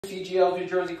CGL New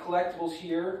Jersey Collectibles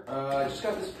here. I just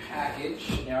got this package.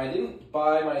 Now, I didn't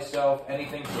buy myself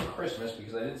anything for Christmas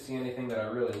because I didn't see anything that I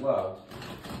really loved.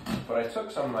 But I took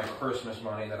some of my Christmas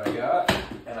money that I got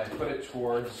and I put it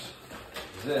towards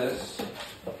this.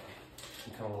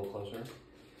 Come a little closer so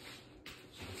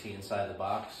you can see inside the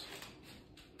box.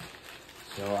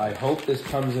 So I hope this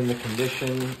comes in the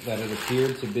condition that it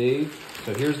appeared to be.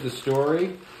 So here's the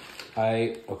story.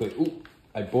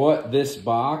 I bought this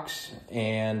box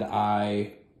and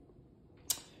I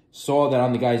saw that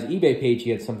on the guy's eBay page he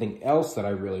had something else that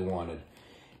I really wanted.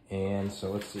 And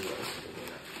so let's see what else is in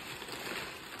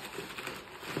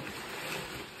there.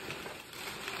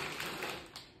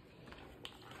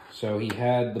 So he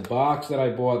had the box that I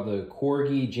bought, the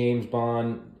Corgi James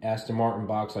Bond Aston Martin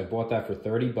box. I bought that for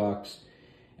 30 bucks.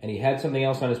 And he had something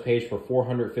else on his page for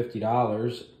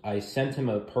 $450. I sent him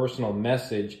a personal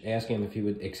message asking him if he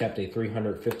would accept a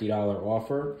 $350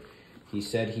 offer. He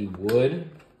said he would.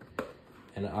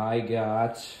 And I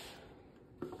got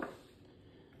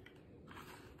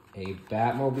a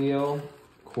Batmobile,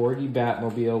 Corgi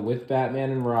Batmobile with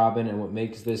Batman and Robin. And what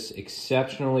makes this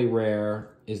exceptionally rare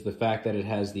is the fact that it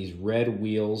has these red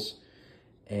wheels.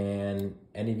 And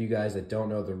any of you guys that don't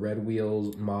know, the red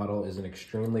wheels model is an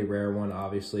extremely rare one,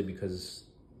 obviously, because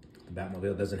the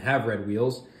Batmobile doesn't have red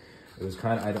wheels. It was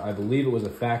kind of, I believe it was a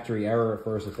factory error at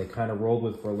first that they kind of rolled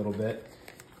with for a little bit.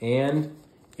 And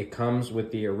it comes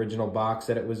with the original box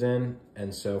that it was in.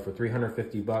 And so for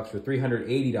 350 bucks, for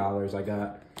 $380, I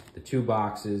got the 2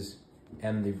 boxes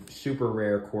and the super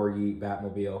rare Corgi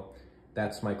Batmobile.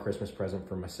 That's my Christmas present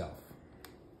for myself.